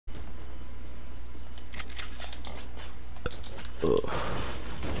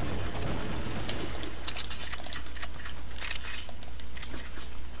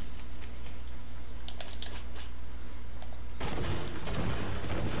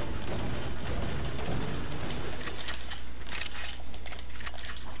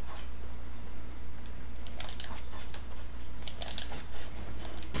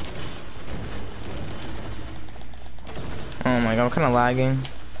my god, I'm kind of lagging.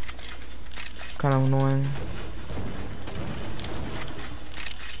 Kind of annoying.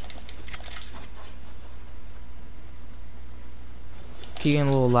 Keep getting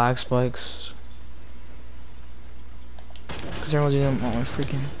little lag spikes. Because everyone's using, oh my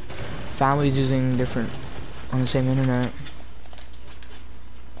freaking family's using different on the same internet.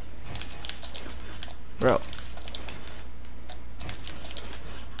 Bro.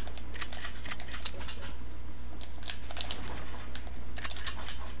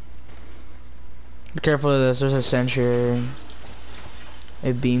 Be careful of this, there's a sentry.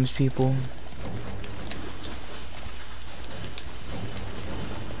 It beams people.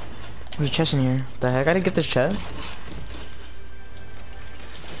 There's a chest in here. What the heck? I gotta get this chest.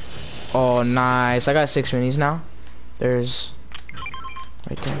 Oh, nice. I got 6 minis now. There's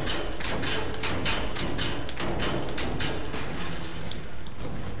right there.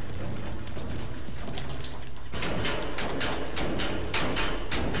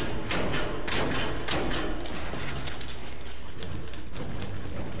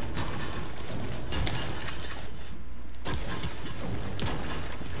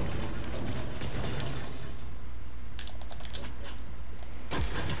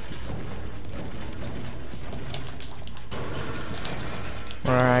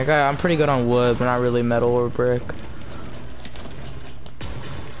 Alright, I'm pretty good on wood, but not really metal or brick.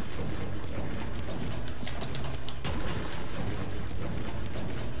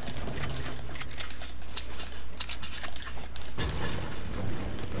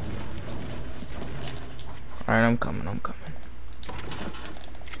 Alright, I'm coming.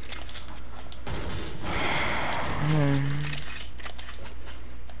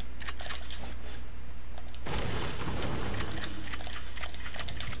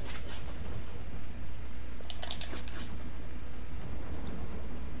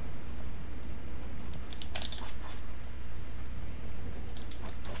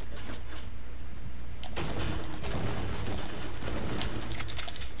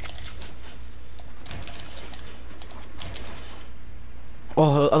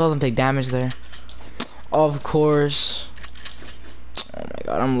 Oh, I doesn't take damage there. Of course. Oh my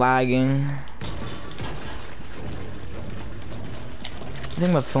god, I'm lagging. I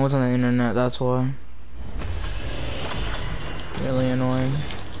think my phone's on the internet, that's why. Really annoying.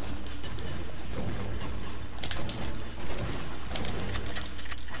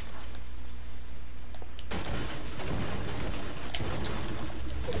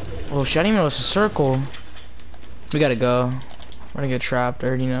 Oh shit, I didn't even know it's a circle. We gotta go. We're gonna get trapped, I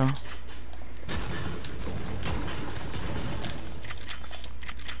already know.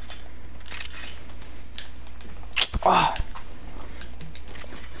 Ah.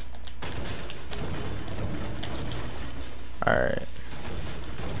 Alright.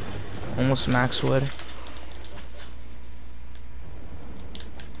 Almost max wood.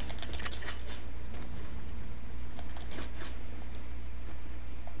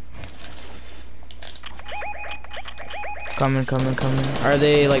 Coming. Are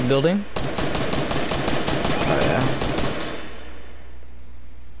they like building? Oh yeah.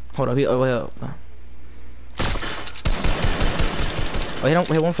 Hold up, oh wait up. Oh,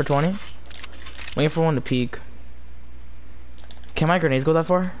 hit one for 20. Waiting for one to peek. Can my grenades go that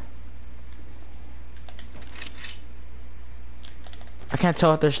far? I can't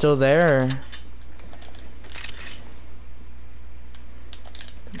tell if they're still there or...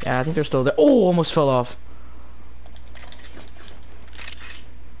 Yeah, I think they're still there. Oh, almost fell off.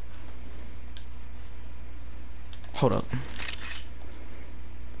 Hold up.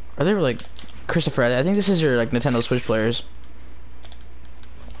 Are they like Christopher? I think this is your like Nintendo Switch players.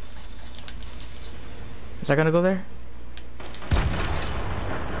 Is that gonna go there?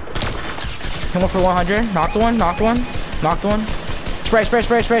 Come on for 100. Knocked one. Knocked one. Spray.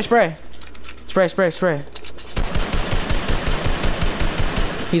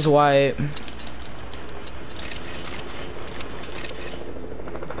 He's white.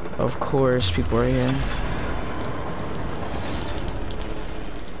 Of course, people are here.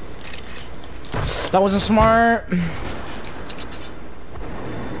 That wasn't smart.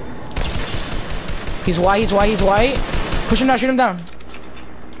 He's white. Push him down, shoot him down.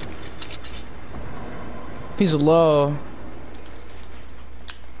 He's low.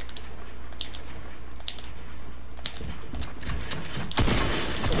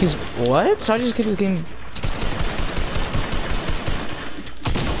 He's what? So I just keep getting.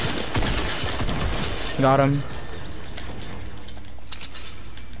 Got him.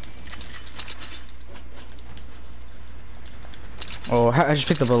 Oh, I just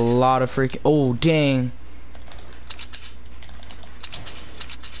picked up a lot of freaking. Oh, dang.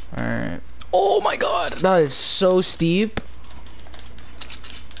 Alright. Oh my god, that is so steep.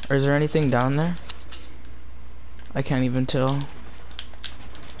 Or is there anything down there? I can't even tell.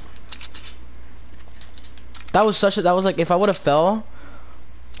 That was like, if I would have fell,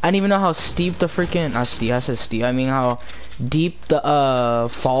 I didn't even know how steep the freaking, not steep, I said steep, I mean how deep the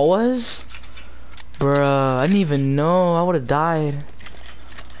fall was. Bruh, I didn't even know, I would have died.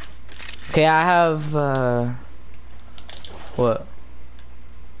 Okay, I have, what?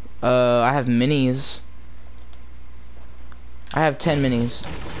 I have minis. I have 10 minis.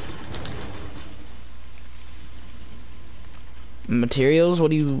 Materials,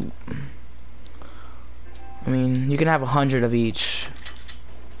 what do you... I mean, you can have 100 of each.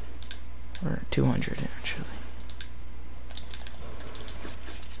 Or 200, actually.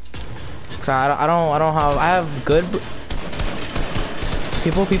 Cause I don't have, I have good...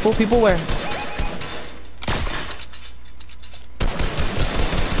 People where?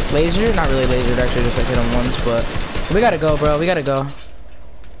 Laser? Not really lasered, actually, just like hit him once, but... We gotta go, bro, we gotta go.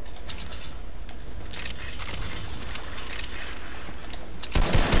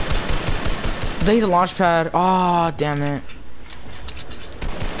 He's a launch pad. Oh, damn it.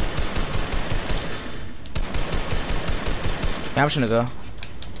 Yeah, I'm just gonna go.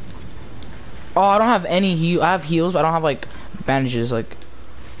 Oh, I don't have any heal. I have heals, but I don't have like bandages. Like,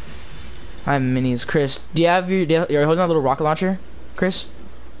 I have minis. Chris, do you have you're holding that little rocket launcher, Chris?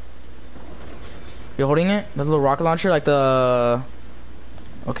 You're holding it? The little rocket launcher, like the.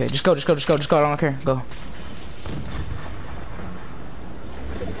 Okay, just go. I don't care. Go.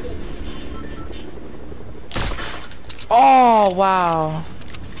 Oh wow!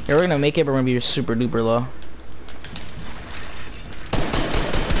 Yeah, we're gonna make it, but we're gonna be super duper low.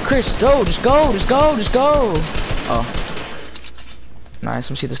 Chris, go! Just go! Oh, nice.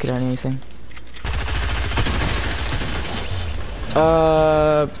 Let me see if this kid had anything.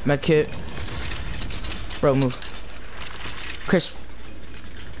 Medkit. Bro, move. Chris.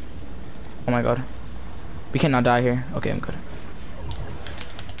 Oh my god. We cannot die here. Okay, I'm good.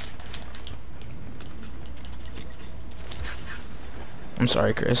 I'm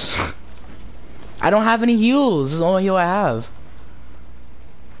sorry, Chris. I don't have any heals. This is the only heal I have.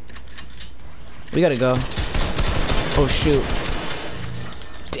 We gotta go. Oh shoot.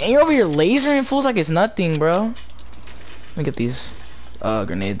 Dang, you're over here lasering fools like it's nothing, bro. Let me get these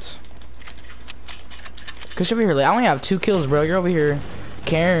grenades. Chris, you're over here. I only have 2 kills, bro. You're over here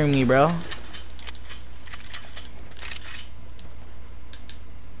carrying me, bro.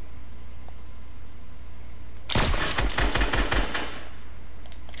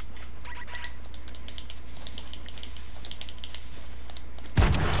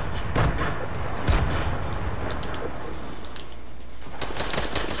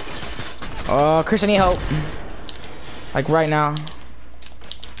 Chris, I need help. Like right now.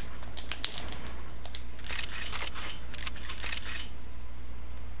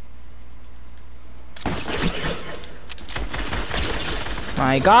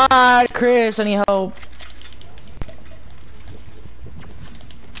 My God, Chris, I need help.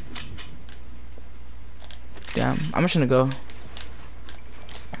 Damn, I'm just gonna go.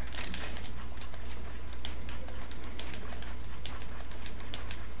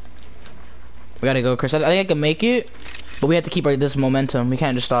 We gotta go, Chris. I think I can make it, but we have to keep this momentum. We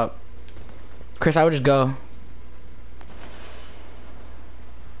can't just stop. Chris, I would just go. You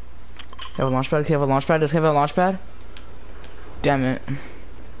have a launch pad? Can you have a launch pad? Does he have a launch pad? Damn it.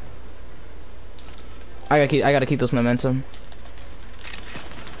 I gotta keep this momentum.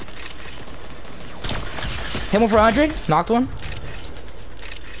 Hit one for 100. Knocked one.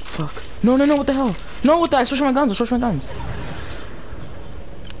 Fuck. No, what the hell? No, what the? I switched my guns.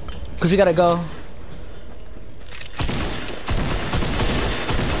 Cause we gotta go.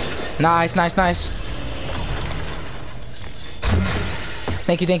 Nice.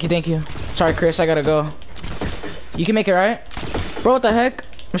 Thank you. Sorry, Chris, I gotta go. You can make it, right? Bro, what the heck?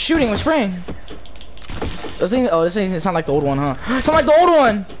 I'm shooting, I'm spraying. This thing, it's not like the old one, huh? It's not like the old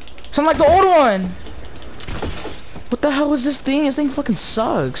one! What the hell is this thing? This thing fucking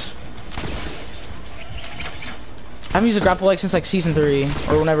sucks. I haven't used a grapple like since like season 3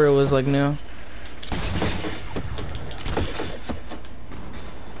 or whenever it was like new.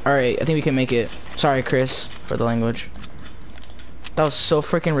 Alright, I think we can make it. Sorry, Chris, for the language. That was so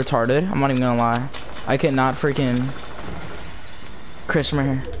freaking retarded. I'm not even gonna lie. I cannot freaking. Chris, come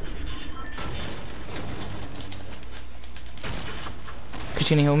here. Could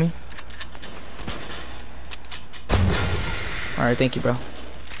you heal me? Alright, thank you, bro.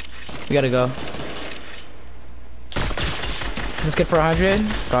 We gotta go. Let's get for 100.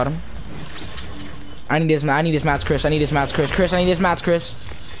 Got him. I need this mats, Chris. I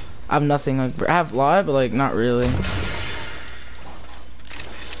have nothing. Like, I have a lot, but like not really.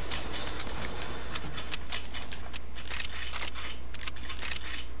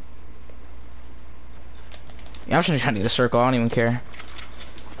 Yeah, I'm just trying to get a circle. I don't even care.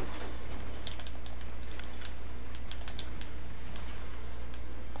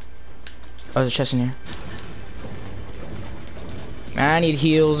 Oh, there's a chest in here. Man, I need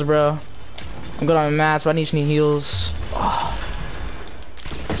heals, bro. I'm good on mats, but I need heals. Oh.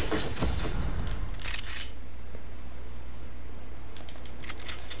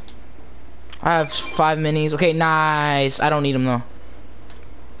 I have 5 minis. Okay, nice. I don't need them though.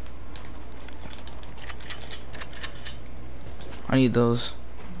 I need those.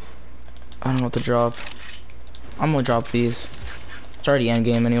 I don't know what to drop. I'm gonna drop these. It's already end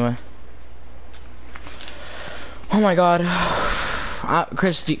game anyway. Oh my god.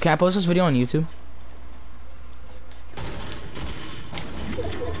 Chris, can I post this video on YouTube?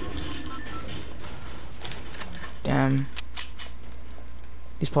 Damn.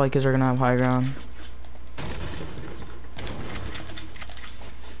 These probably kids are gonna have high ground.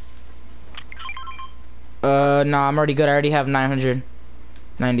 Nah, I'm already good. I already have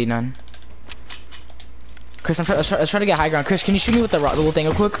 999. Chris, let's try to get high ground. Chris, can you shoot me with the little thing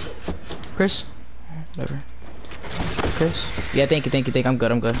real quick? Chris? Whatever. Chris? Yeah, thank you. I'm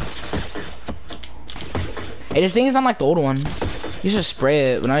good. Hey, this thing is not like the old one. You just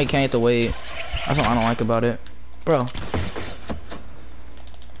spray it, but now you can't hit the weight. That's what I don't like about it. Bro.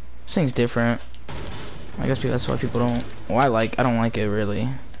 This thing's different. I guess that's why people don't. Well, I don't like it really.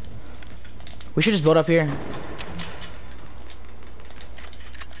 We should just build up here.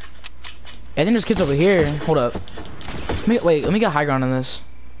 I think there's kids over here. Hold up. Let me get high ground on this.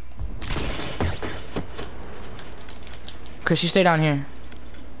 Chris, you stay down here.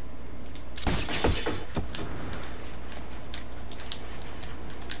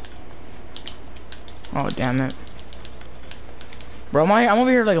 Oh, damn it. Bro, I'm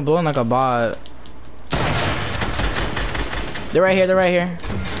over here like I'm blowing like a bot. They're right here.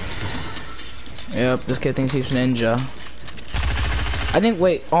 Yep, this kid thinks he's ninja.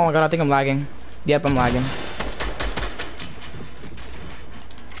 Wait, oh my god, I think I'm lagging. Yep, I'm lagging.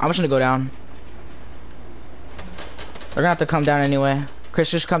 I'm just gonna go down. They're gonna have to come down anyway.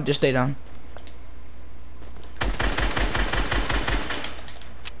 Chris, just stay down.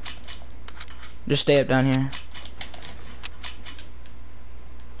 Just stay up down here.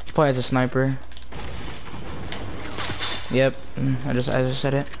 He probably has a sniper. Yep, I just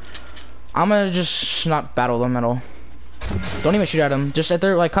said it. I'm gonna just not battle them at all. Don't even shoot at them. Just if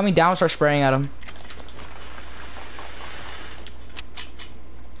they're like coming down, start spraying at them.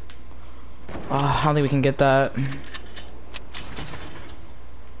 I don't think we can get that.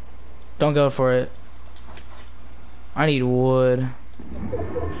 Don't go for it. I need wood. I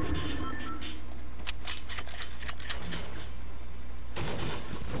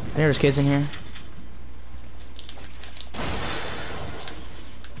think there's kids in here.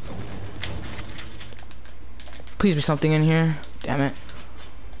 Please be something in here. Damn it.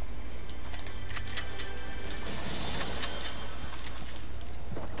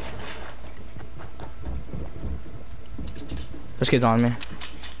 There's kids on me.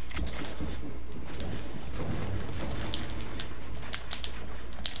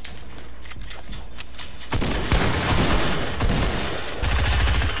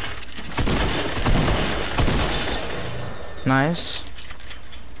 Nice.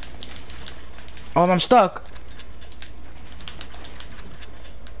 Oh, I'm stuck.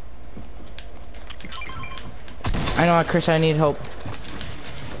 I know, Chris, I need help.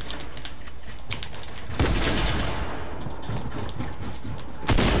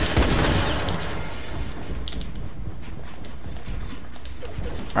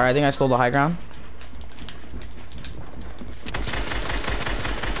 Alright, I think I stole the high ground.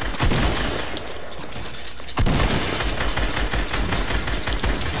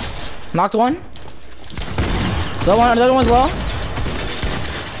 Knocked one. The other one's low.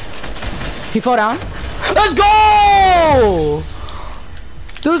 He fell down. Let's go!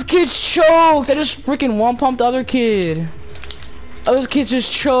 Those kids choked. I just freaking one pumped the other kid. Those kids just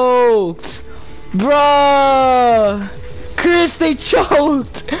choked. Bruh. Chris, they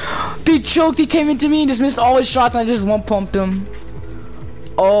choked. They choked. He came into me and just missed all his shots and I just one pumped him.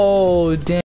 Oh, damn.